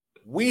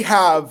We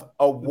have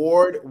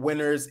award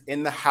winners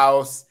in the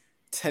house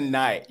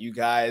tonight, you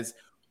guys.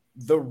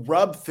 The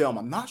Rub film.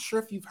 I'm not sure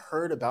if you've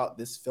heard about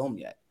this film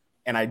yet.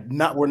 And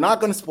we're not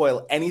going to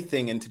spoil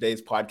anything in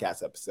today's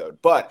podcast episode,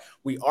 but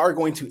we are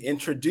going to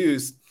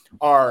introduce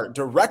our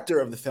director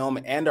of the film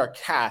and our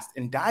cast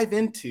and dive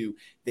into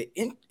the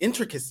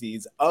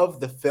intricacies of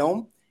the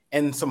film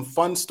and some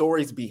fun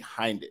stories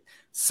behind it.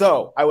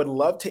 So I would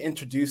love to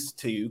introduce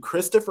to you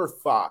Christopher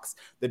Fox,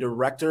 the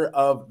director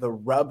of the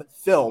Rub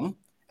film,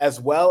 as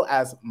well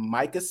as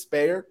Micah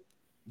Speyer,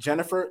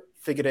 Jennifer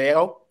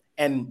Figueiredo,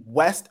 and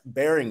West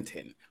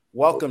Barrington.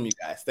 Welcome, you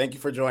guys. Thank you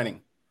for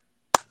joining.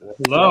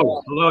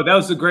 Hello. That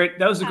was a great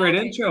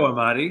intro,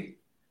 Amadi.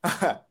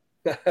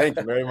 Thank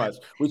you very much.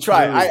 We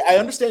try. I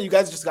understand you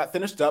guys just got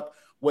finished up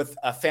with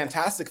a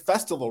fantastic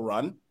festival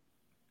run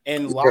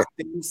and locked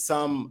in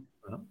some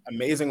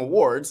amazing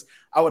awards.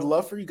 I would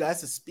love for you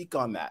guys to speak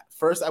on that.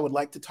 First, I would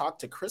like to talk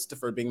to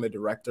Christopher, being the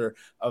director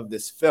of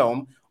this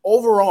film.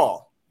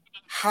 Overall,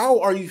 how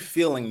are you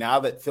feeling now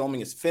that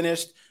filming is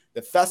finished,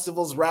 the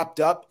festival's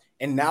wrapped up,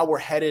 and now we're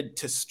headed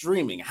to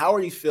streaming? How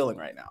are you feeling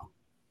right now?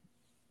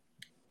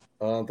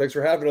 Thanks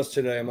for having us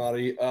today,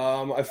 Amadi.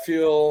 I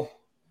feel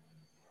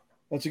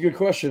that's a good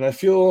question. I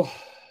feel,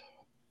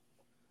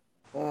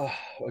 I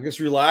guess,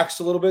 relaxed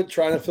a little bit,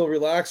 trying to feel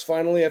relaxed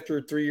finally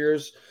after 3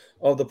 years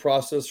of the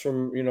process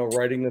from,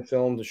 writing the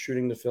film to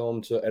shooting the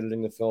film to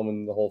editing the film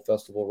and the whole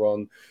festival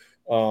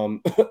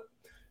run.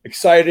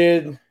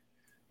 Excited.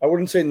 I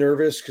wouldn't say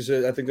nervous because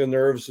I think the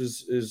nerves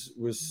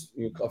was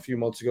a few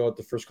months ago at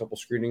the first couple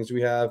screenings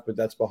we have, but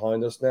that's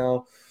behind us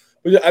now.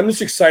 But I'm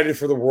just excited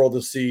for the world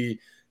to see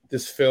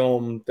this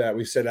film that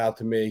we set out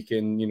to make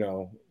and,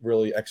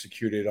 really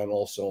executed on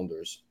all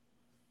cylinders.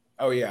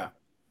 Oh, yeah.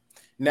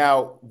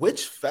 Now,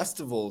 which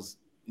festivals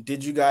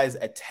did you guys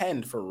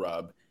attend for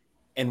Rub,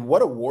 and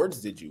what awards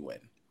did you win?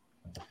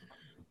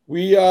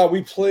 We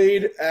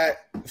played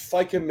at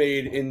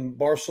FICA in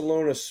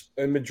Barcelona,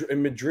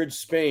 in Madrid,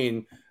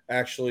 Spain,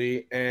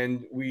 actually,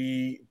 and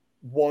we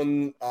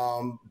won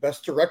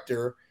Best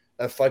Director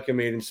at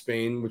FICA in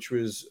Spain, which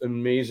was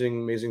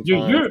amazing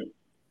time.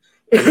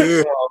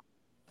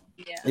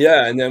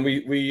 Yeah, and then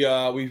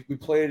we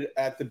played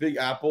at the Big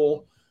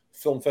Apple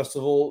Film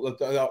Festival.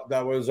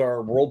 That was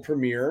our world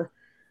premiere,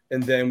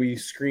 and then we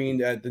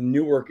screened at the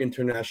Newark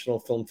International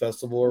Film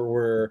Festival,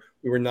 where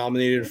we were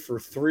nominated for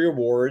 3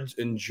 awards,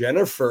 and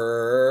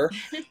Jennifer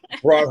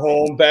brought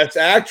home Best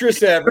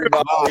Actress.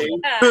 Everybody,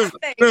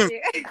 thank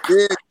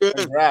you.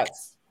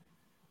 Congrats.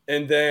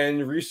 And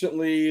then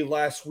recently,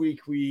 last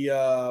week, we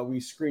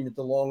screened at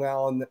the Long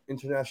Island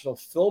International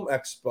Film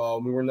Expo,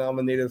 and we were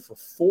nominated for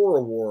 4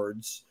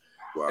 awards.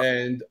 Wow.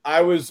 And I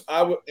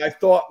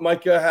thought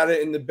Micah had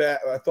it in the bag.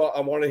 I thought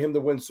I wanted him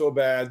to win so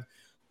bad,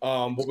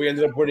 but we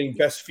ended up winning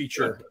Best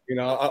Feature.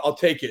 I'll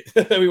take it.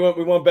 we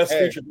won Best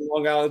Feature at the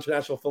Long Island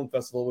International Film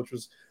Festival, which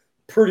was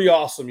pretty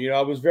awesome. It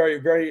was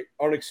very, very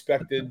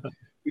unexpected.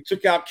 We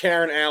took out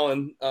Karen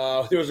Allen.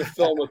 There was a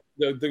film with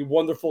the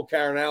wonderful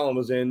Karen Allen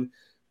was in,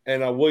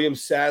 and William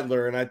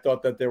Sadler, and I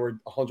thought that they were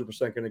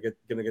 100% going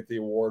to get the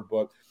award,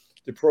 but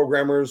the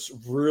programmers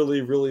really,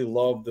 really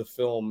loved the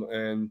film.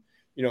 And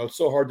it's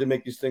so hard to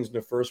make these things in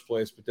the first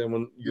place, but then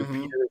when your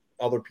peers,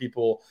 other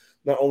people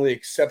not only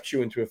accept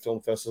you into a film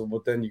festival,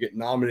 but then you get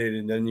nominated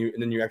and then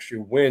you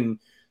actually win,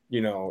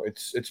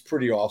 it's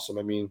pretty awesome.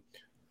 I mean,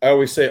 I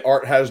always say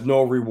art has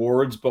no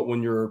rewards, but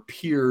when your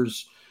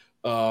peers,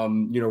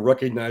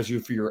 recognize you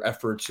for your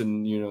efforts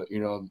and,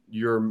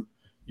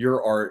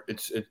 your art,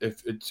 it's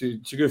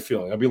a good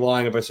feeling. I'd be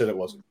lying if I said it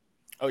wasn't.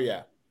 Oh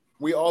yeah.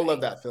 We all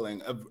love that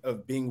feeling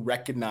of being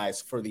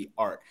recognized for the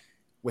art.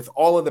 With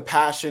all of the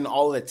passion,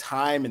 all of the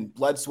time and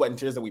blood, sweat, and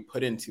tears that we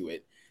put into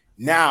it,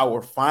 now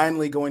we're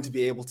finally going to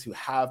be able to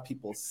have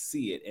people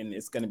see it, and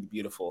it's going to be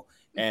beautiful.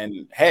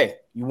 And hey,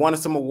 you won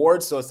some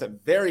awards, so it's a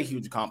very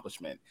huge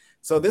accomplishment.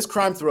 So this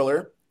crime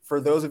thriller,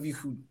 for those of you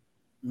who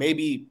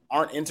maybe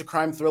aren't into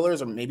crime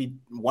thrillers or maybe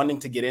wanting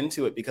to get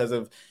into it because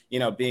of,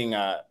 being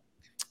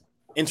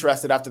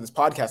interested after this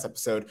podcast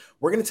episode,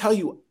 we're going to tell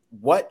you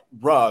what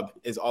Rub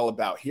is all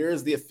about. Here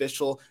is the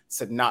official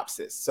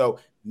synopsis. So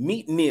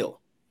meet Neil.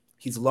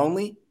 He's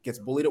lonely, gets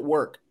bullied at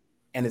work,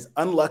 and is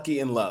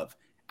unlucky in love.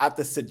 At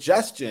the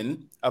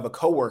suggestion of a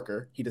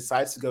coworker, he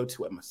decides to go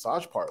to a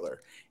massage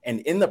parlor. And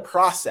in the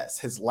process,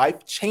 his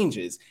life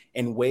changes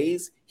in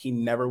ways he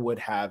never would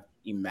have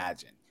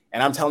imagined.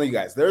 And I'm telling you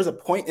guys, there's a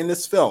point in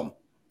this film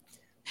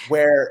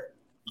where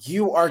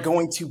you are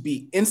going to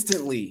be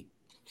instantly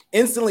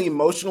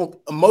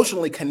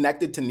emotionally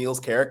connected to Neil's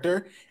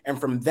character.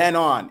 And from then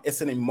on,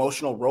 it's an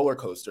emotional roller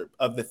coaster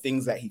of the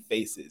things that he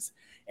faces.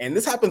 And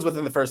this happens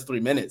within the first 3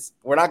 minutes.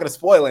 We're not going to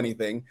spoil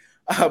anything,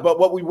 but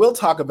what we will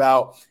talk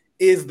about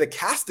is the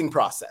casting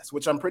process,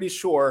 which I'm pretty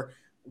sure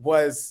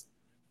was,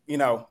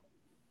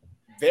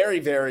 very,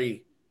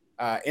 very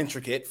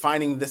intricate,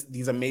 finding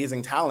these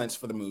amazing talents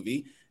for the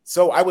movie.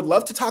 So I would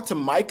love to talk to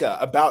Micah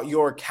about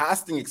your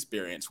casting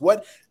experience.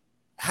 What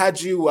had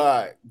you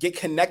get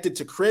connected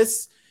to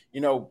Chris?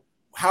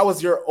 How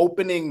was your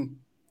opening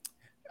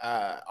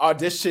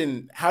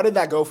audition, how did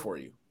that go for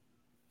you?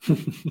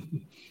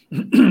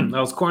 I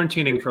was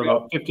quarantining for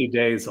about 50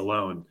 days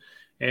alone,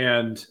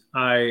 and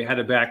I had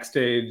a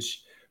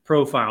backstage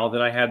profile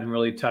that I hadn't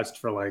really touched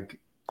for like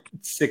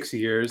 6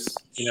 years.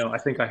 I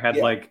think I had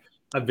like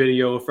a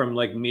video from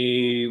like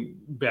me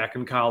back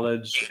in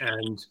college,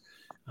 and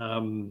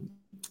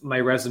my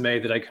resume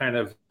that I kind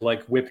of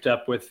like whipped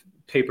up with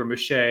paper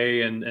mache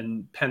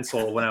and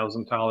pencil when I was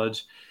in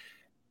college.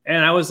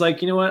 And I was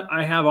like, you know what?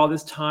 I have all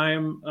this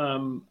time.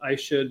 I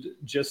should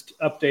just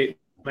update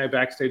my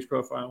backstage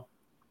profile.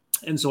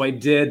 And so I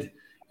did.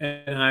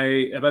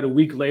 And about a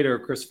week later,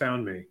 Chris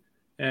found me.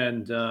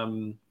 And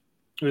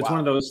it was one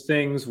of those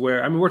things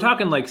where, I mean, we're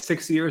talking like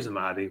 6 years,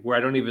 Amadi, where I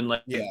don't even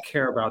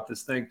care about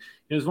this thing.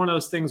 It was one of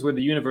those things where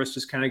the universe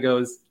just kind of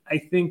goes, I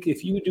think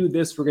if you do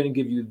this, we're going to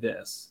give you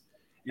this.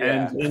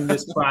 Yeah. And in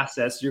this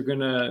process, you're going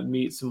to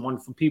meet some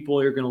wonderful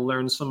people. You're going to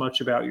learn so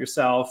much about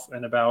yourself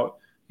and about,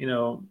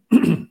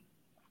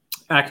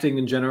 acting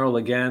in general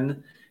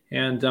again.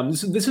 And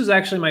this is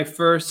actually my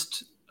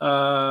first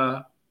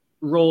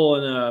role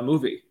in a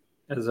movie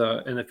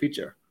in a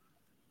feature.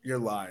 You're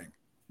lying.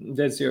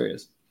 Dead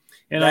serious.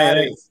 And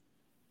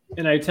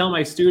I tell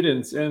my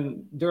students,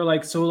 and they're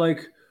like, so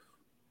like,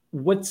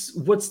 what's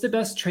the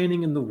best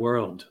training in the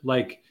world?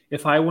 Like,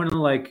 if I want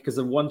to because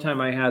at one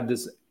time I had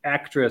this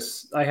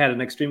actress, I had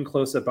an extreme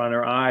close up on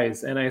her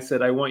eyes, and I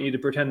said, I want you to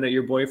pretend that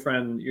your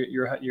boyfriend,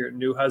 your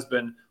new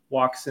husband,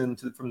 walks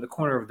from the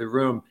corner of the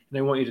room, and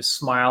I want you to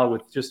smile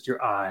with just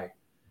your eye.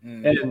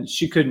 And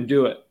she couldn't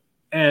do it.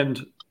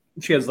 And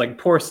she has like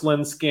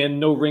porcelain skin,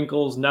 no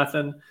wrinkles,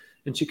 nothing.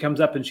 And she comes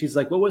up and she's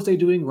like, what was I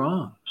doing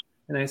wrong?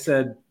 And I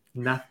said,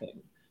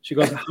 nothing. She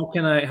goes, how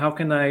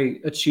can I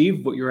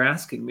achieve what you're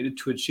asking me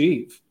to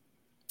achieve?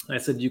 And I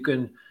said, you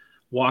can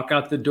walk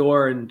out the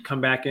door and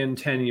come back in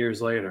 10 years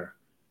later.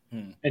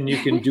 And you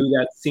can do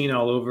that scene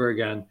all over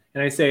again.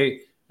 And I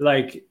say,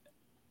 like,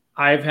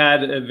 I've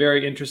had a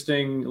very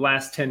interesting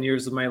last 10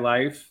 years of my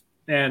life,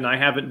 and I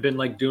haven't been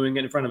like doing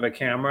it in front of a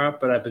camera,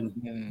 but I've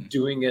been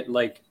doing it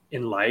like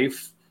in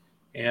life.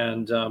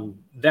 And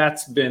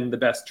that's been the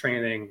best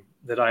training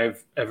that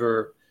I've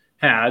ever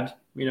had.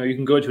 You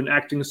can go to an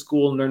acting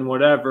school and learn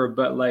whatever,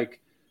 but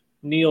like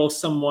Neil's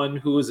someone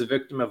who was a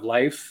victim of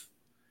life,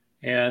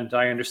 and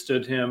I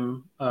understood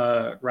him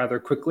rather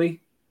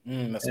quickly.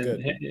 That's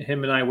and good.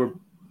 Him and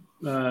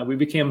I we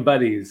became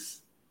buddies,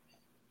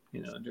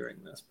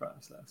 during this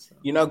process.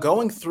 So.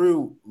 Going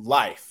through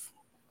life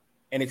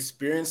and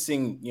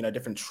experiencing,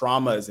 different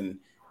traumas and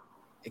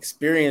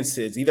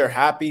experiences, either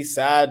happy,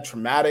 sad,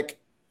 traumatic,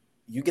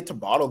 you get to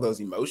bottle those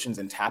emotions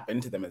and tap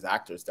into them as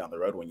actors down the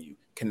road when you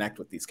connect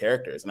with these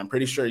characters. And I'm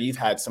pretty sure you've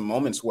had some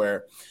moments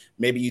where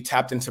maybe you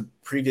tapped into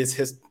previous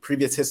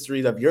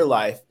histories of your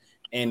life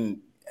and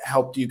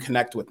helped you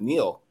connect with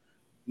Neil.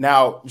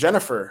 Now,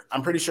 Jennifer,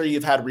 I'm pretty sure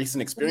you've had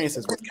recent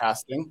experiences with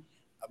casting,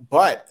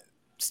 but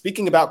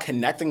speaking about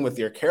connecting with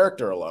your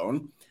character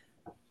alone,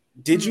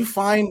 did you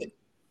find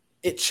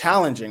it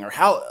challenging, or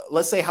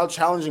let's say how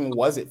challenging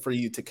was it for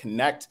you to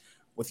connect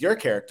with your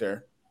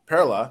character,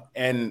 Perla,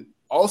 and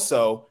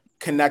also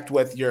connect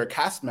with your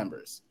cast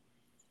members?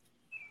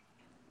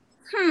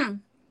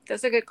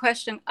 That's a good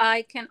question.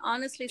 I can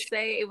honestly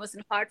say it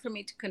wasn't hard for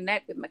me to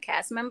connect with my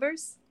cast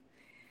members.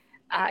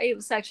 It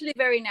was actually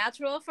very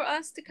natural for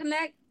us to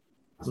connect.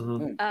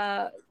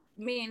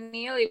 Me and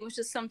Neil, it was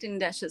just something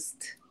that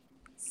just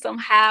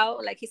somehow,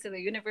 like he said, the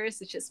universe,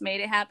 it just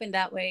made it happen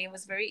that way. It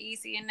was very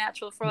easy and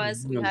natural for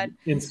us. We had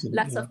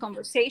lots of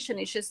conversation.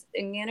 It's just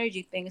an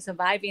energy thing. It's a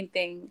vibing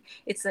thing.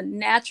 It's a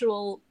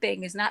natural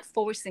thing. It's not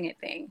forcing a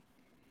thing.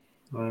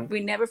 Right. We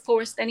never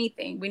forced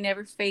anything. We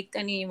never faked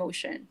any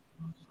emotion.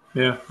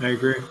 Yeah, I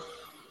agree.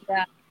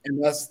 Yeah.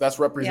 And that's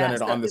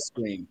represented on the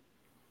screen.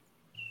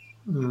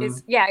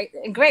 It's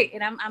great.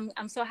 And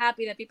I'm so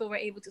happy that people were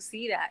able to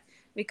see that,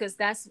 because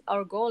that's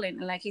our goal. And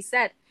like he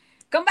said,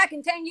 come back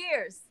in 10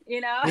 years,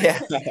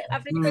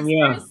 after you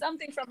experience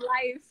something from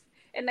life,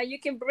 and that you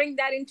can bring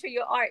that into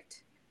your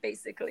art,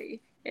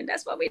 basically. And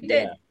that's what we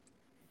did.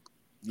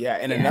 Yeah.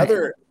 And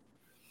another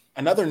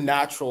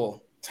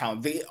natural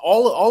talent,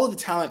 all of the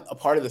talent a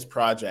part of this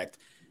project,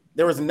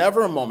 there was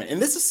never a moment,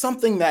 and this is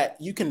something that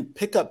you can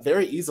pick up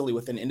very easily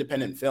with an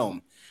independent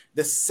film.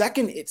 The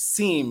second it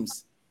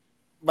seems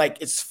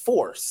like it's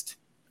forced,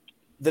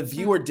 the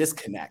viewer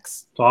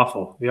disconnects. It's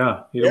awful.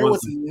 Yeah. There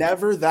was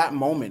never that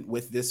moment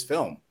with this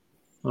film.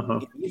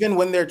 Even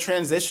when they're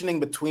transitioning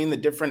between the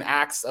different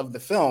acts of the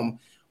film,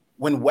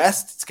 when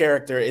West's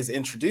character is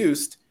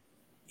introduced,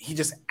 he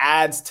just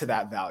adds to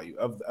that value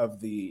of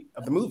the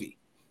movie.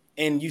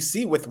 And you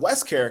see with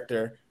West's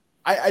character,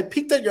 I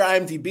peeked at your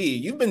IMDb.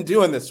 You've been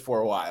doing this for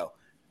a while.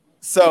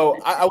 So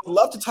I would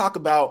love to talk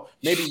about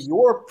maybe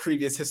your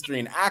previous history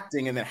in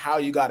acting, and then how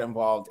you got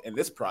involved in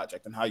this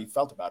project and how you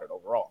felt about it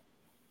overall.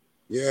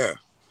 Yeah.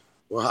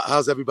 Well,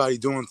 how's everybody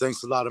doing?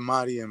 Thanks a lot,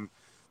 Amadi, and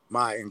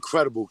my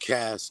incredible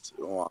cast,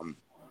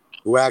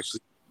 who actually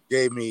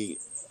gave me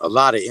a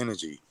lot of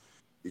energy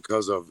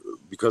because of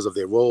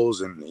their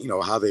roles and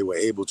how they were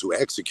able to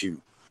execute.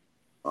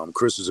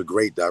 Chris is a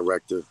great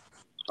director.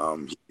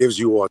 He gives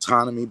you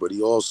autonomy, but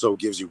he also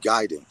gives you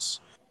guidance.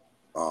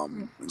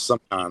 And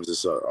sometimes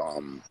it's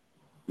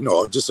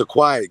just a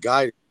quiet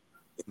guidance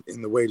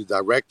in the way to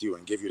direct you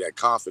and give you that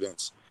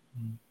confidence.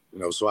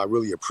 So I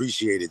really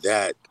appreciated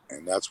that,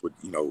 and that's what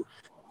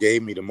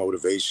gave me the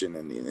motivation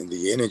and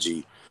the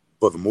energy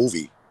for the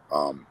movie.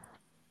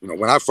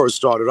 When I first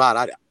started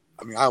out,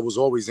 I was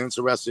always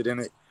interested in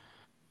it,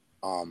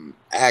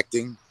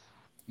 acting,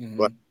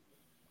 but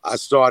I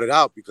started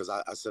out because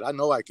I said, I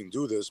know I can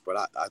do this, but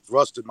I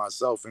thrusted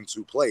myself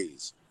into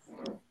plays.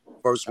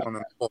 First one,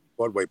 a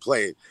Broadway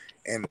play.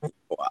 And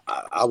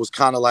I was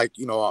kind of like,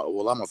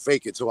 well, I'm going to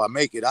fake it till I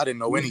make it. I didn't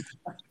know anything.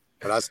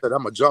 But I said,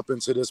 I'm going to jump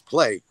into this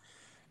play.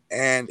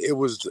 And it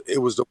was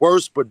the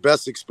worst but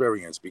best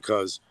experience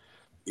because,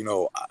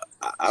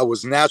 I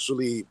was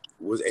naturally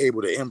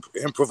able to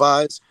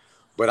improvise,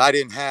 but I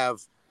didn't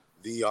have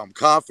the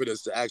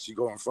confidence to actually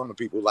go in front of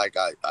people like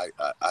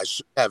I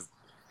should have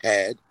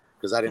had,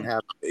 because I didn't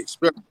have the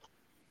experience.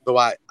 So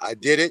I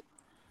did it.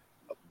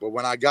 But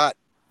when I got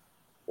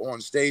on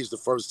stage the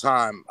first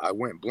time, I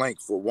went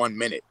blank for 1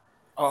 minute.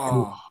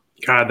 Oh,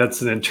 God,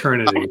 that's an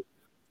eternity.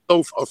 I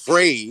was so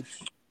afraid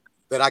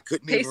that I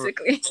couldn't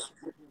basically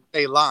even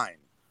say line.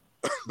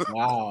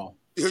 Wow.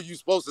 You're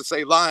supposed to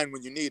say line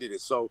when you needed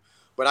it. So,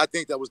 but I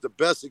think that was the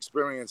best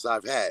experience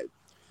I've had,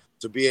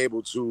 to be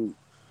able to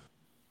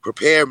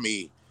prepare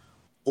me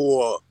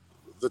for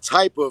the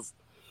type of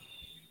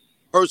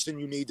person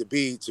you need to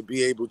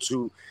be able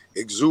to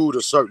exude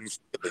a certain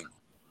feeling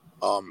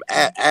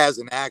as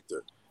an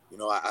actor.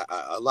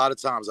 A lot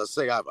of times I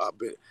say I've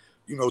been,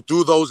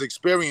 through those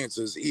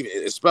experiences,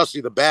 even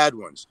especially the bad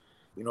ones,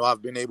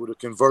 I've been able to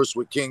converse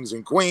with kings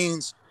and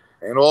queens,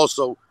 and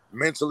also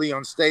mentally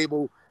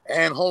unstable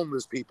and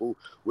homeless people,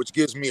 which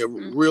gives me a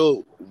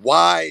real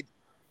wide,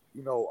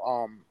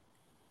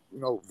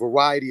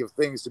 variety of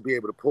things to be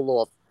able to pull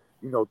off,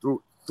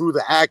 through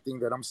the acting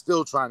that I'm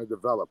still trying to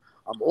develop.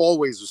 I'm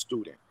always a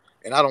student,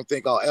 and I don't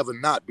think I'll ever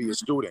not be a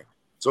student.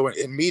 So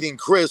in meeting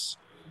Chris,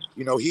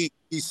 he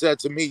said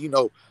to me,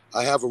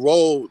 I have a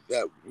role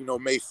that,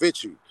 may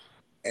fit you.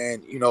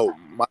 And,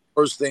 my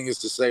first thing is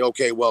to say,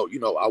 okay, well,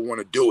 I want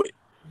to do it,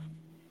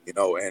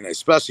 and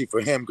especially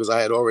for him, because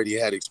I had already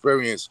had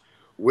experience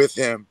with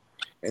him.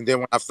 And then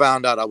when I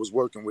found out I was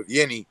working with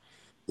Yenny,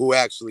 who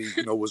actually,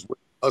 was with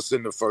us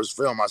in the first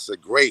film, I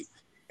said, great.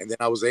 And then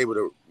I was able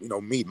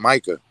to, meet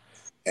Micah,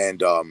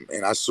 and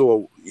I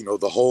saw,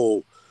 the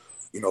whole,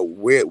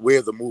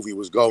 where the movie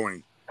was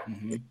going.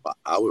 Mm-hmm.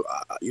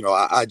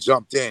 I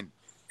jumped in,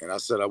 and I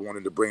said I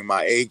wanted to bring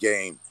my A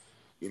game,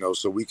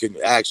 so we can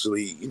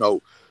actually,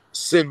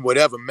 send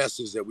whatever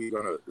message that we're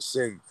gonna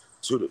send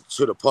to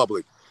the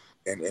public,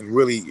 and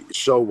really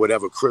show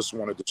whatever Chris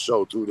wanted to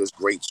show through this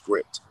great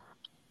script.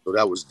 So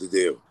that was the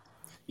deal.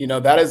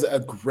 That is a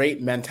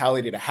great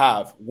mentality to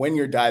have when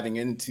you're diving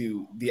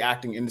into the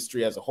acting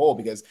industry as a whole,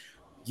 because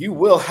you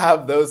will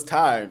have those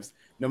times,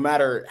 no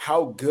matter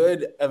how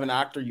good of an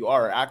actor you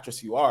are or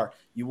actress you are,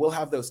 you will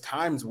have those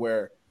times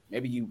where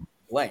maybe you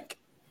blank,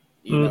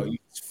 you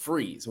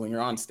freeze when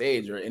you're on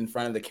stage or in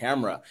front of the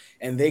camera,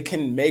 and they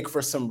can make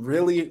for some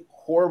really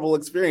horrible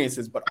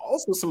experiences, but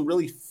also some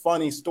really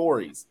funny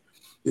stories.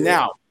 Yeah.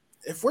 Now,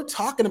 if we're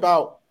talking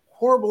about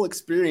horrible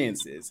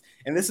experiences,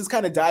 and this is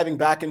kind of diving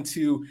back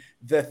into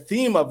the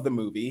theme of the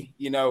movie,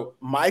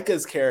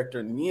 Micah's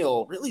character,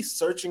 Neil, really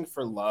searching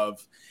for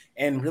love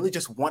and really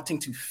just wanting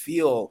to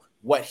feel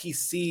what he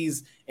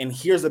sees and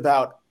hears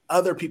about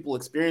other people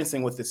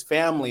experiencing with his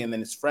family and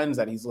then his friends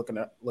that he's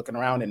looking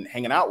around and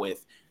hanging out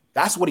with.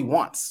 That's what he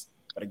wants.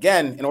 But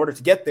again, in order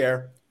to get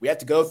there, we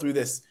had to go through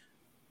this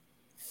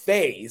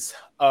phase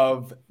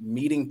of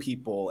meeting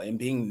people and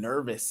being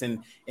nervous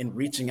and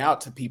reaching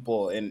out to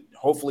people and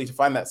hopefully to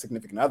find that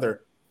significant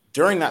other.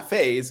 During that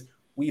phase,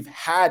 we've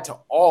had to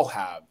all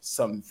have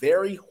some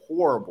very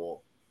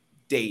horrible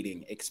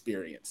dating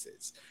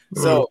experiences.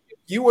 So if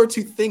you were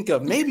to think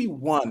of maybe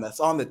one that's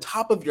on the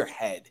top of your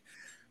head,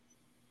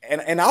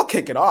 and I'll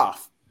kick it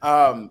off,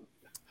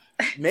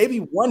 maybe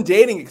one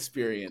dating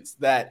experience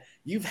that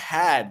you've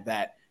had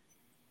that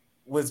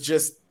was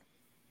just,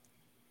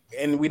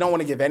 and we don't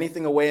want to give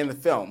anything away in the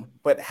film,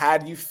 but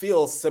had you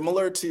feel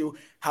similar to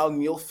how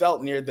Neil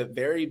felt near the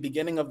very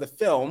beginning of the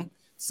film.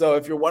 So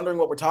if you're wondering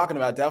what we're talking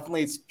about,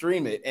 definitely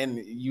stream it and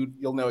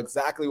you'll know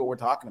exactly what we're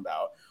talking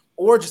about.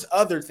 Or just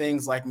other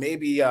things like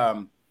maybe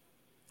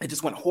it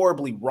just went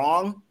horribly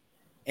wrong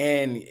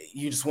and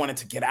you just wanted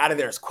to get out of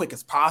there as quick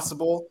as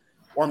possible.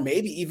 Or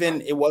maybe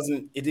even it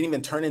didn't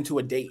even turn into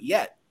a date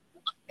yet.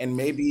 And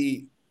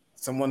maybe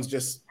someone's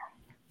just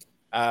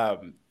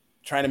trying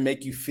to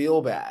make you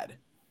feel bad.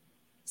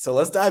 So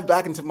let's dive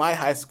back into my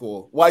high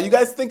school. While you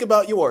guys think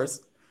about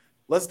yours,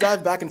 let's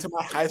dive back into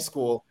my high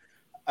school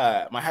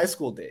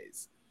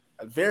days.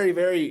 A very,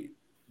 very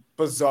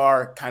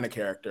bizarre kind of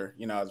character.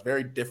 I was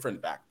very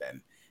different back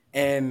then.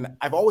 And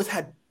I've always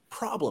had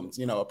problems,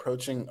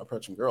 approaching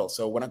girls.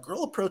 So when a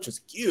girl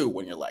approaches you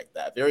when you're like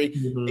that, very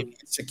maybe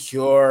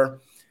insecure,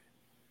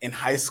 in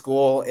high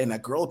school and a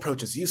girl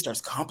approaches you,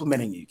 starts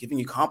complimenting you, giving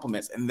you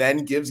compliments, and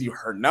then gives you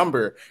her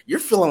number, you're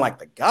feeling like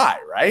the guy,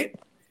 right?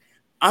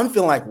 I'm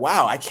feeling like,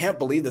 wow, I can't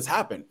believe this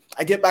happened.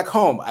 I get back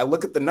home, I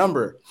look at the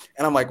number,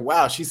 and I'm like,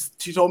 wow, she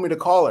told me to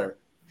call her.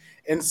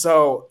 And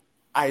so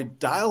I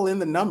dial in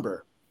the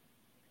number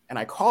and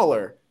I call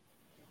her,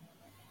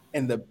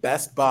 and the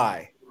Best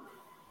Buy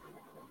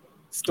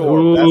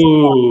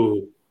store,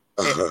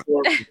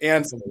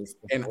 answers,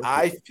 and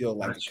I feel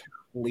like a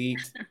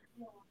complete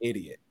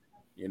idiot,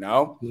 you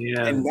know?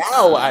 Yeah. And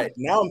now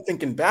I'm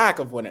thinking back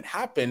of when it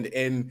happened,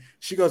 and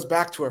she goes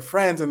back to her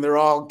friends and they're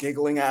all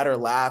giggling at her,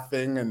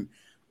 laughing, and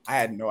I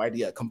had no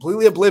idea,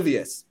 completely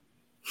oblivious.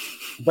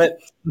 But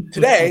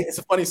today it's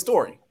a funny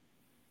story.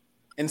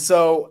 And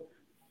so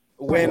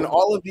when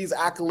all of these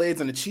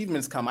accolades and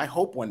achievements come, I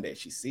hope one day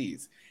she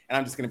sees, and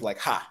I'm just gonna be like,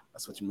 ha,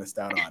 that's what you missed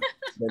out on.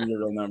 Then your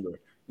real number.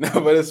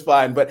 No, but it's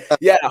fine. But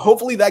yeah,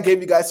 hopefully that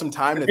gave you guys some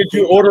time to. Did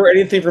you order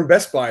anything from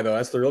Best Buy though?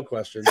 That's the real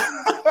question.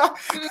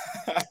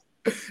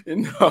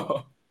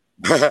 No,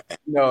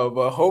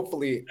 but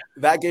hopefully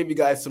that gave you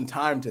guys some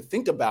time to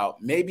think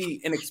about maybe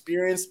an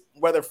experience,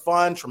 whether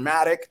fun,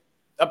 traumatic,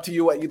 up to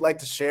you what you'd like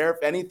to share.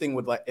 If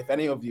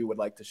any of you would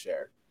like to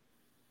share.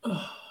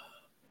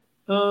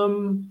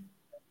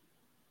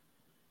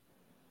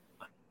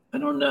 I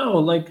don't know.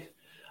 Like,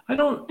 I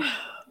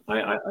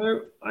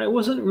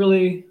wasn't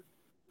really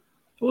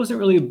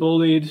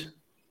bullied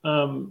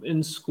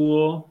in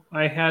school.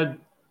 I had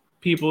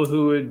people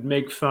who would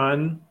make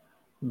fun,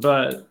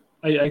 but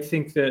I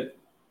think that,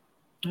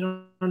 I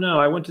don't know.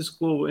 I went to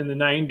school in the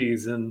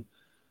 90s, and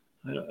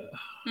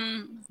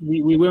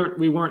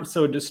we weren't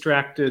so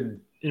distracted,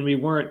 and we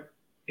weren't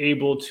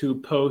able to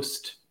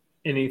post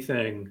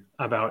anything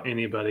about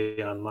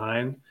anybody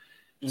online.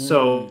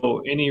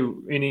 So any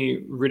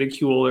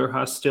ridicule or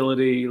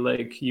hostility,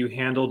 like, you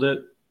handled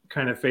it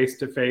kind of face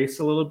to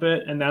face a little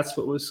bit. And that's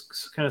what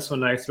was kind of so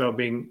nice about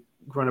being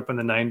grown up in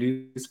the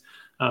 90s.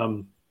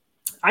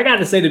 I got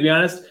to say, to be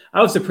honest,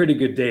 I was a pretty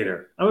good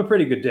dater. I'm a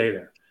pretty good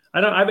dater.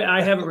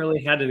 I haven't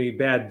really had any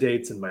bad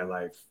dates in my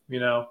life, you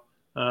know?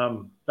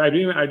 But I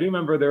do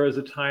remember there was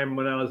a time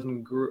when I was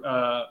in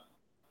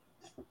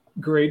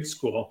grade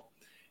school,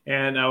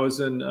 and I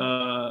was in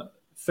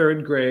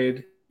third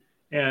grade,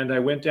 and I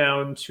went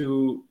down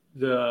to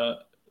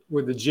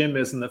where the gym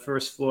is in the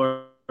first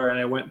floor, and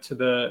I went to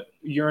the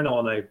urinal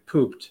and I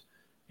pooped.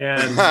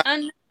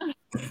 And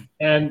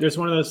and there's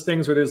one of those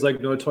things where there's like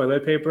no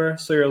toilet paper,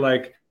 so you're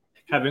like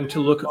having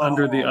to look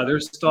under the other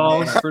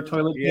stalls for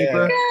toilet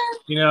paper,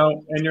 you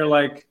know, and you're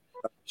like,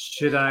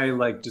 should I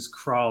like just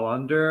crawl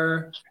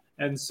under?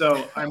 And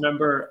so I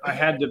remember I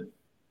had to,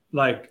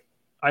 like,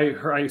 I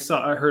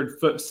heard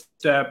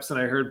footsteps and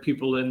I heard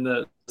people in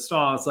the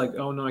stall. It's like,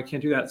 oh no, I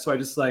can't do that. So I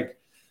just like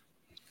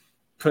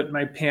put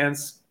my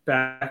pants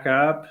back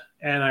up,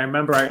 and I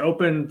remember I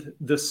opened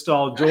the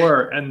stall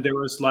door and there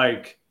was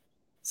like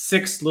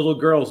 6 little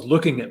girls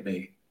looking at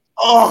me.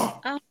 Oh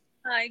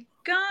my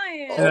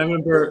God. And I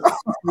remember it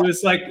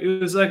was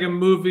like a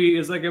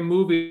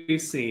movie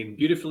scene,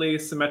 beautifully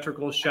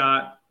symmetrical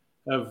shot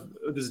of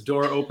this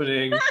door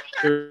opening.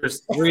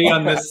 There's 3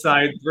 on this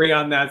side, 3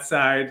 on that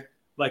side,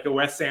 like a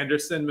Wes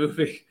Anderson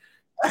movie.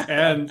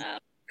 And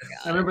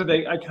I remember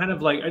I kind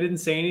of like, I didn't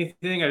say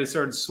anything. I just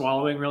started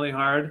swallowing really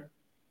hard.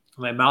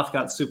 My mouth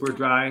got super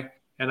dry.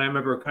 And I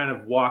remember kind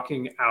of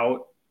walking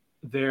out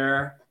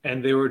there,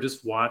 and they were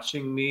just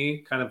watching me,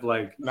 kind of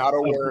like not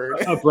a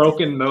word, a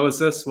broken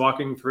Moses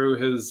walking through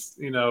his,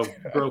 you know,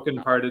 broken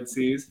parted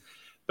seas.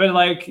 But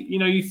like, you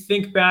know, you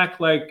think back,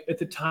 like at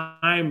the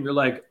time, you're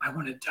like, I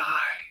want to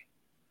die.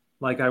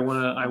 Like I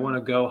want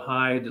to go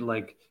hide,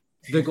 like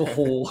dig a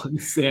hole in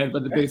the sand by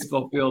the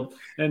baseball field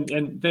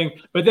and thing.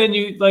 But then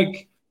you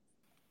like,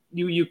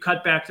 you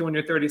cut back to when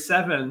you're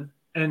 37,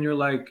 and you're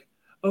like,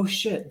 oh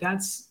shit,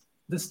 that's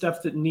the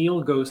stuff that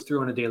Neil goes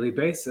through on a daily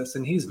basis,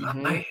 and he's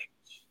my age.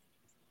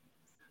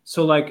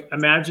 So like,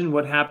 imagine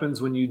what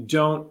happens when you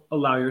don't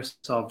allow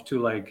yourself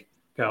to like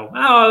go,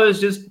 oh,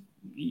 it's just,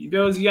 he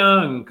was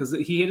young, because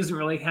he doesn't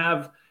really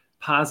have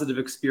positive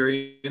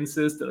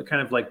experiences that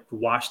kind of like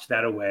washed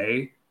that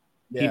away.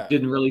 Yeah. He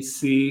didn't really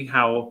see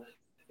how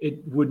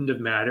it wouldn't have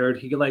mattered.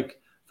 He like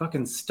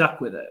fucking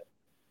stuck with it,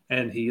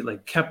 and he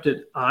like kept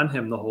it on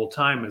him the whole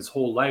time, his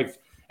whole life.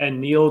 And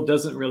Neil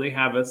doesn't really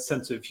have a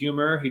sense of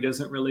humor. He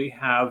doesn't really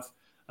have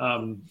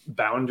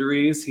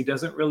boundaries. He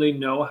doesn't really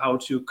know how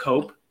to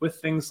cope with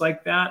things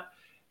like that.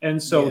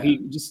 And so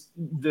you just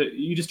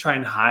try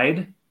and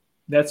hide.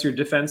 That's your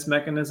defense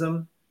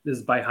mechanism,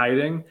 is by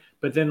hiding.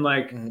 But then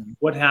like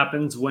what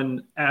happens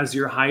when, as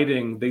you're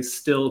hiding, they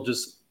still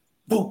just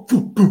boo,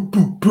 boo, boo,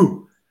 boo,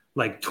 boo,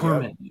 like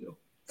torment you.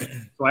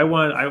 So I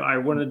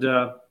wanted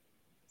to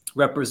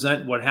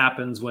represent what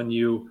happens when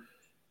you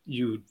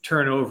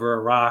turn over a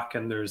rock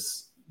and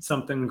there's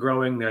something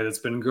growing there that's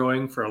been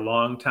growing for a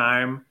long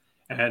time.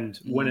 And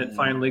when it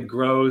finally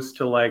grows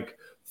to like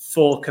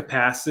full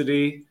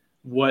capacity,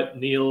 what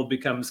Neil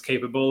becomes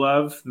capable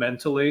of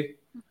mentally.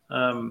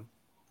 And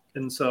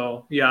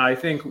so, yeah, I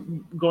think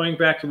going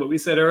back to what we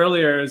said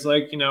earlier is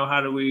like, you know, how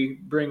do we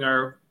bring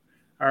our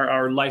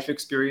our life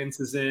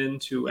experiences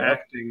into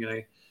acting.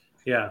 And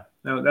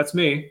no, that's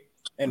me.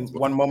 And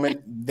one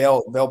moment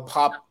they'll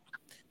pop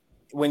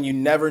when you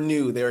never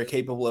knew they were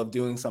capable of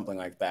doing something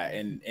like that.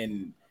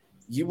 And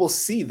you will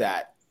see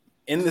that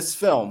in this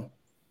film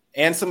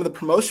and some of the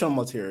promotional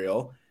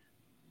material,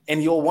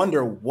 and you'll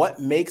wonder what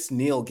makes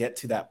Neil get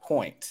to that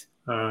point.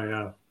 Oh,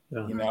 yeah.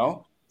 You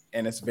know?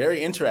 And it's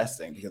very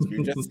interesting because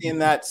you're just seeing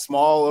that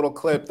small little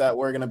clip that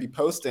we're going to be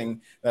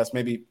posting that's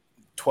maybe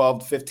 12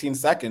 to 15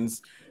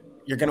 seconds.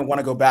 You're going to want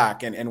to go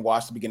back and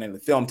watch the beginning of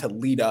the film to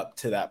lead up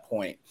to that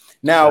point.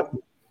 Now,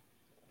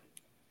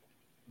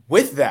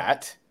 with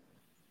that,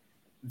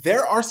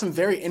 there are some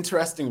very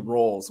interesting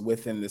roles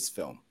within this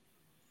film.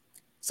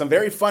 Some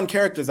very fun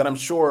characters that I'm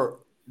sure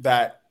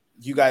that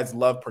you guys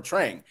love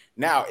portraying.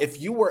 Now,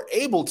 if you were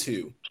able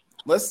to,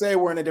 let's say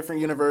we're in a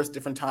different universe,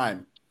 different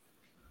time.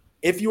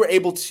 If you were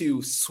able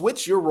to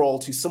switch your role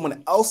to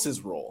someone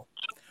else's role,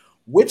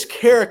 which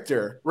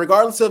character,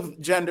 regardless of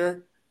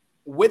gender,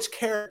 which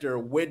character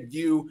would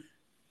you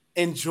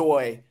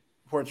enjoy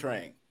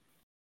portraying?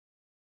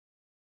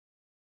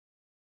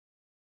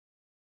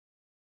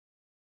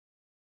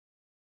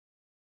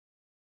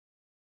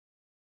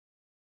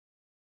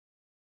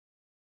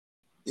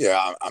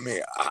 Yeah, I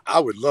mean, I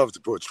would love to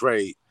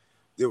portray.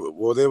 There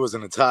was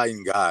an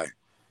Italian guy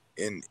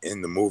in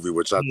the movie,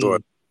 which I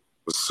thought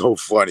was so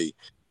funny,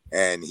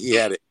 and he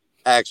had an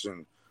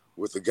action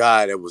with a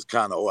guy that was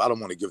kind of, I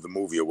don't want to give the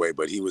movie away,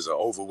 but he was an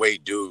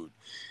overweight dude,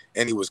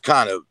 and he was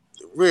kind of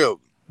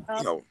real,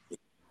 you know, he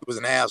was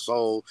an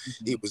asshole.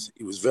 He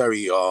was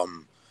very,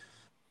 you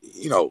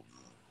know,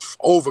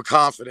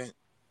 overconfident,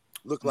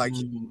 looked like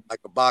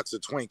a box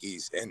of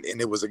Twinkies, and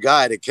there was a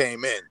guy that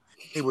came in.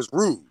 He was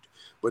rude.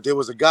 But there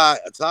was a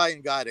Italian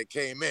guy that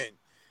came in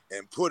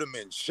and put him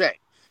in check.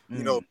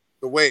 You know,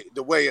 the way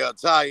an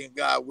Italian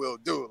guy will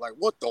do it. Like,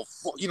 what the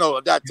fuck? You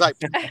know, that type.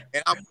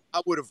 And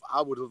I would have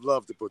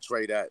loved to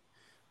portray that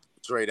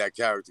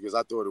character because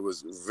I thought it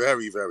was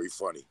very, very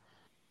funny.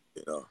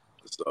 You know,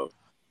 so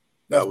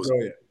that was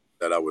brilliant.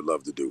 That I would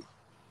love to do.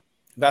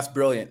 That's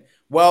brilliant.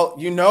 Well,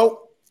 you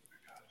know,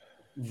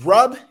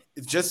 Rub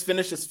just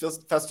finished his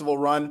festival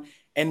run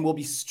and will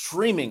be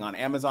streaming on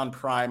Amazon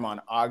Prime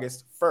on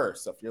August 1st.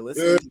 So if you're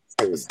listening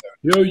to this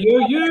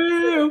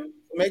episode,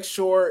 make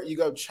sure you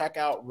go check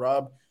out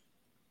Rub.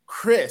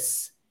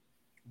 Chris,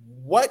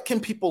 what can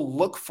people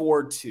look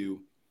forward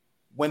to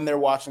when they're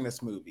watching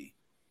this movie?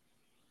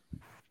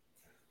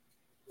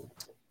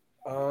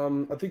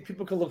 I think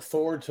people can look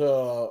forward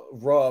to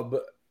Rub.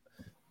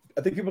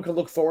 I think people can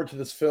look forward to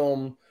this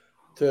film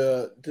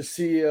to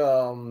see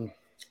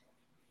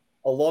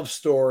a love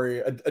story,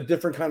 a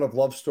different kind of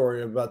love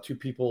story about two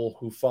people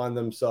who find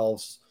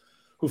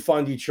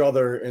each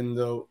other in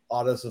the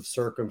oddest of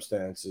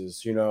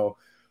circumstances. You know,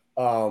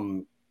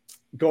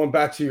 going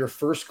back to your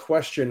first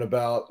question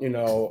about, you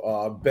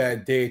know,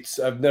 bad dates.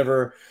 I've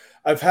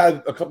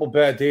had a couple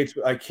bad dates,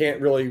 but I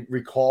can't really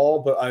recall,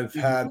 but I've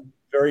had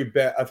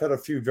a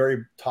few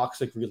very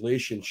toxic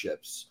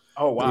relationships.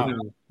 Oh, wow. You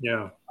know?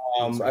 Yeah.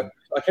 I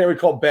can't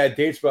recall bad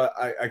dates, but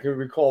I can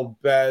recall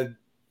bad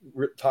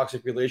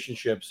toxic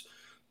relationships.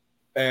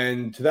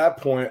 And to that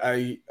point,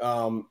 I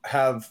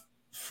have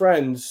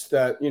friends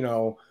that, you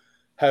know,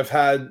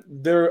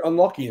 they're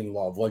unlucky in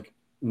love, like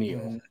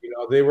Neil. You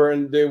know, they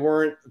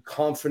weren't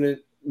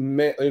confident.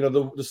 You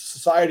know, the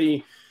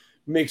society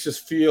makes us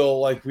feel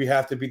like we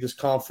have to be this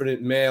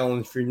confident male,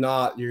 and if you're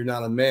not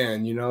a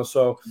man. You know,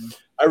 so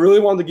I really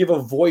wanted to give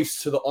a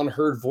voice to the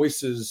unheard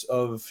voices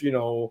of, you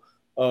know,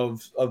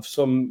 of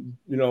some,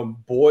 you know,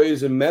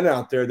 boys and men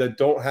out there that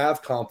don't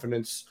have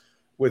confidence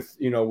with,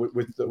 you know,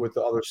 with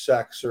the other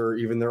sex or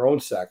even their own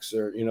sex,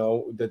 or, you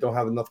know, that don't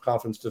have enough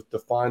confidence to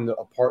find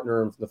a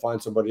partner and to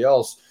find somebody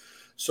else.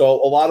 So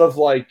a lot of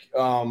like,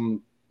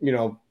 you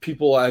know,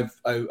 people I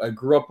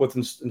grew up with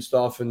and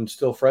stuff and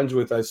still friends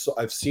with,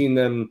 I've seen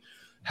them,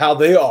 how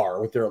they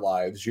are with their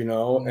lives, you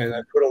know, and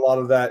I put a lot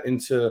of that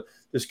into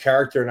this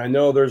character. And I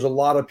know there's a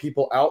lot of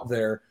people out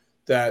there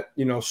that,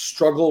 you know,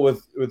 struggle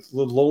with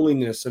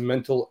loneliness and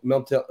mental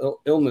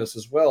illness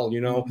as well, you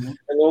know,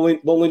 and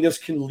loneliness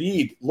can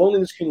lead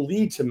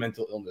to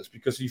mental illness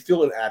because you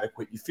feel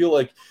inadequate. You feel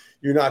like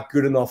you're not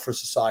good enough for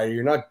society.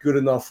 You're not good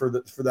enough for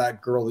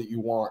that girl that you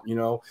want, you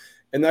know,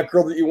 and that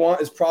girl that you want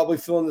is probably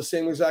feeling the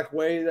same exact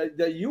way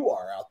that you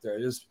are out there.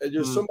 There's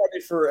somebody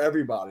for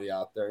everybody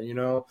out there, you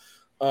know.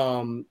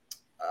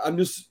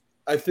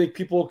 I think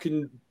people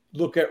can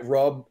look at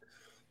Rub,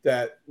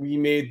 that we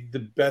made the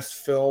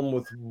best film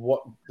with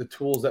what the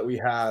tools that we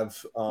have,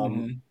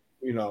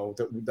 you know,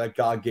 that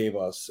God gave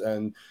us.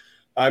 And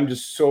I'm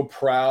just so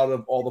proud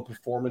of all the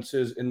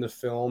performances in the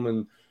film.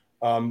 And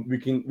we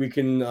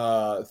can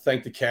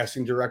thank the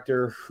casting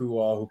director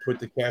who put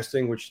the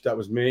casting, which that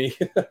was me.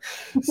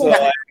 So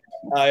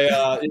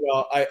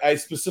I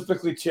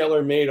specifically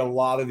tailor-made a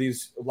lot of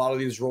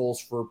these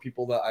roles for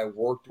people that I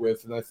worked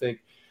with. And I think,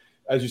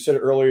 as you said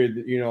earlier,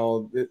 you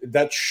know,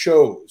 that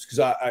shows, because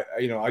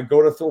I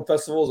go to film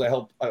festivals,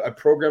 I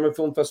program a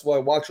film festival, I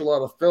watch a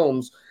lot of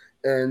films,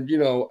 And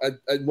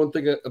one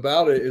thing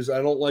about it is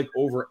I don't like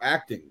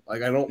overacting.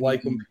 Like, I don't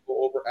like when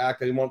people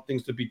overact. I want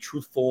things to be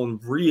truthful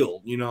and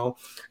real, And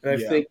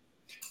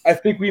I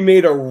think we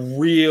made a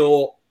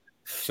real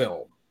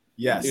film.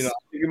 Yes. I think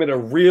we made a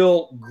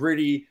real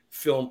gritty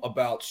film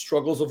about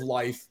struggles of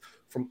life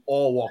from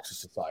all walks of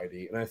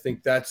society. And I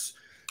think that's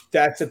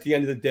at the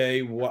end of the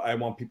day what I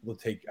want people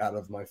to take out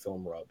of my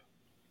film Rub.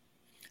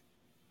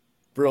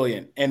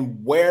 Brilliant.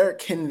 And where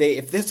can they,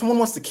 if someone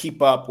wants to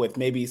keep up with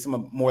maybe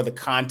some more of the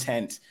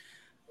content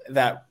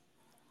that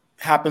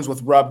happens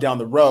with Rub down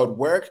the road,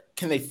 where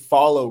can they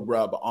follow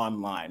Rub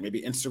online?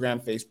 Maybe Instagram,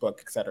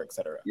 Facebook, et cetera, et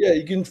cetera. Yeah,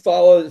 you can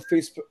follow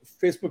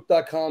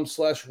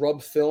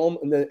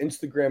facebook.com/RubFilm, and then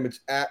Instagram,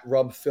 it's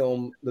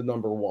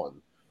 @RubFilm1.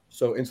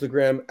 So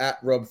Instagram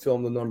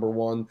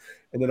 @RubFilm1.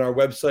 And then our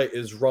website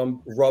is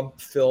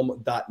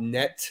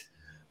rubfilm.net,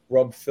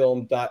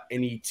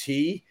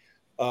 rubfilm.net.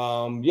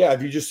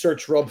 If you just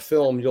search Rub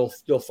Film, you'll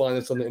find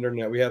us on the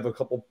internet. We have a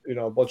couple,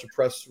 a bunch of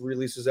press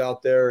releases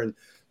out there, and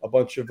a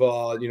bunch of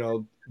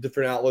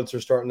different outlets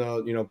are starting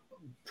to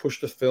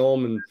push the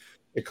film, and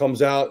it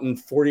comes out in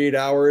 48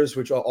 hours,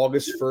 which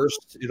August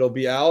 1st it'll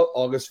be out.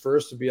 August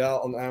 1st it'll be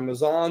out on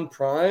Amazon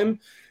Prime,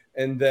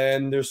 and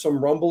then there's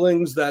some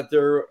rumblings that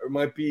there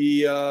might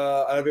be.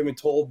 I haven't even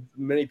told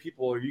many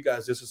people or you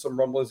guys this. Is some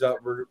rumblings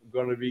that we're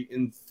going to be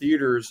in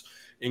theaters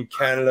in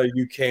Canada,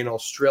 UK, and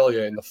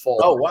Australia in the fall.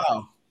 Oh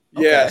wow!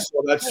 Okay. Yeah,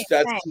 so that's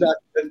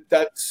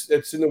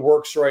it's in the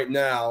works right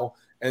now,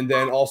 and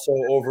then also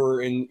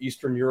over in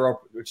Eastern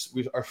Europe,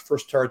 our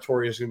first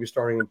territory is going to be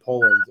starting in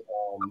Poland.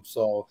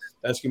 So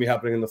that's going to be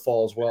happening in the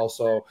fall as well.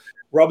 So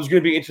Rub is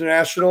going to be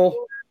international.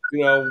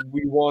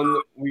 We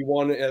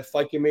won at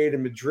Fight Game Made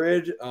in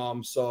Madrid.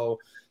 So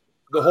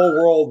the whole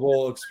world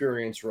will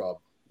experience Rub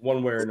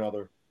one way or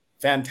another.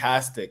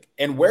 Fantastic.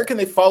 And where can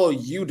they follow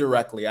you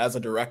directly as a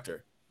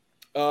director?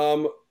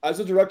 As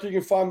a director,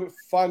 you can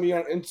find me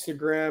on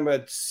Instagram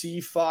at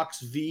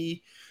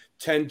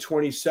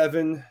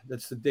cfoxv1027.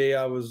 That's the day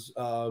I was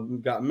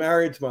got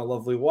married to my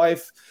lovely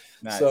wife.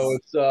 Nice. So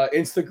it's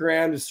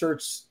Instagram to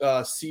search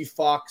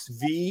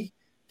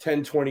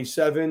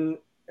cfoxv1027,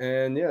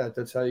 and yeah,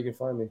 that's how you can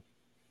find me.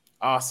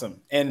 Awesome.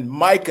 And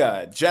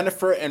Micah,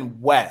 Jennifer,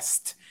 and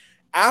West,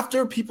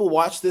 after people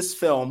watch this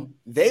film,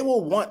 they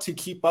will want to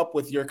keep up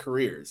with your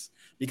careers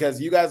because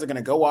you guys are going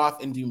to go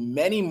off and do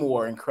many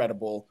more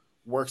incredible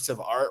works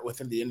of art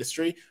within the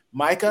industry.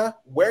 Micah,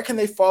 where can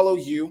they follow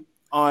you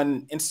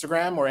on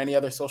Instagram or any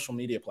other social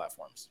media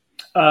platforms?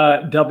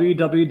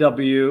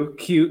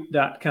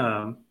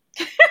 www.cute.com.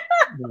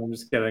 No, I'm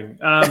just kidding.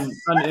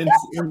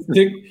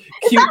 Cute.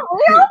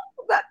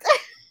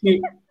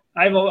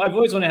 I've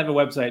always wanted to have a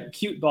website,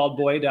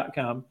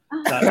 cutebaldboy.com.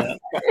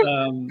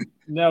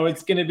 No,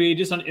 it's going to be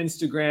just on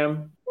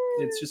Instagram.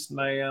 It's just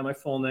my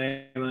full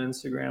name on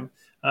Instagram.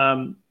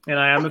 And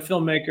I am a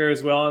filmmaker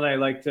as well, and I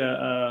like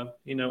to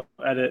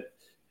edit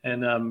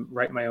and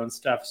write my own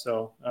stuff.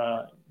 So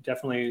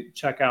definitely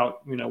check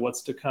out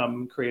what's to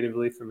come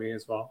creatively for me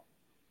as well.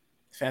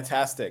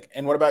 Fantastic.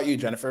 And what about you,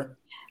 Jennifer?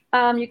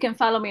 You can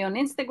follow me on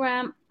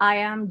Instagram. I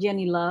am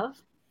Jenny Love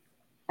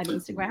at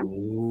Instagram.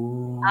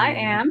 Ooh. I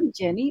am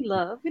Jenny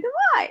Love with a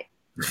Y.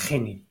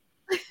 Jenny.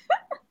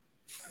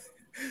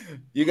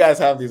 You guys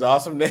have these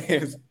awesome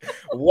names.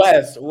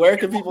 Wes, where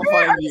can people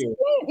find you?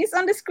 It's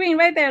on the screen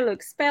right there.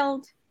 Look,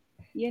 spelled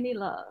Jenny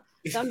Love.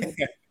 I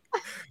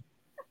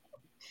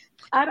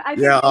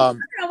don't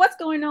know what's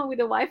going on with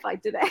the Wi-Fi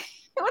today.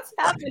 What's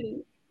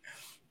happening?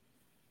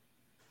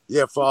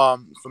 Yeah, for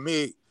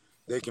me,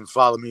 they can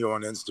follow me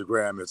on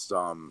Instagram. It's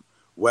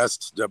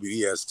West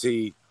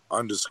WEST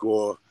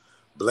 _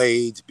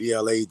 Blade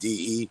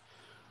BLADE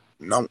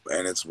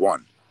and it's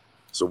 1.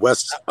 So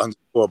West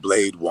 _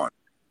 Blade 1.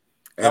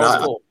 And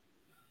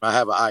I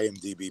have an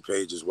IMDb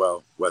page as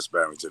well, West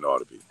Barrington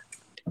Audible.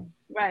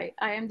 Right,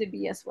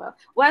 IMDb as well.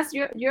 Wes,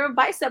 your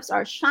biceps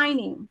are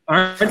shining.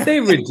 Aren't they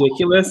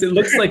ridiculous? It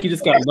looks like you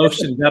just got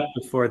lotioned up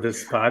before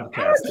this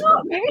podcast.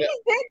 Maybe he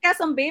did got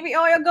some baby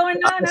oil going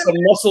on. Some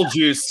muscle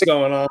juice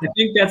going on. I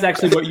think that's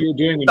actually what you were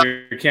doing when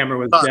your camera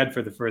was dead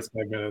for the first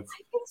 5 minutes.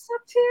 I think so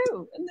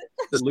too.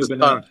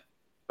 Lubing up.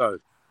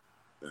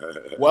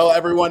 Well,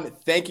 everyone,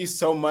 thank you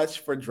so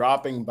much for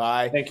dropping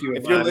by. Thank you.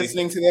 If you're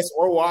listening to this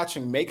or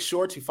watching, make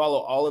sure to follow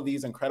all of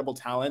these incredible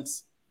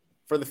talents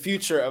for the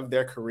future of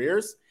their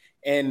careers.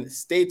 And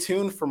stay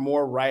tuned for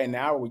more right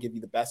now, where we give you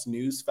the best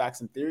news,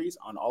 facts, and theories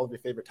on all of your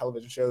favorite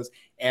television shows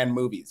and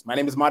movies. My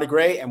name is Monty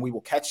Gray, and we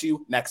will catch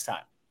you next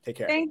time. Take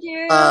care. Thank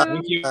you.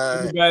 Thank you,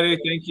 everybody.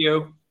 Thank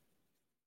you.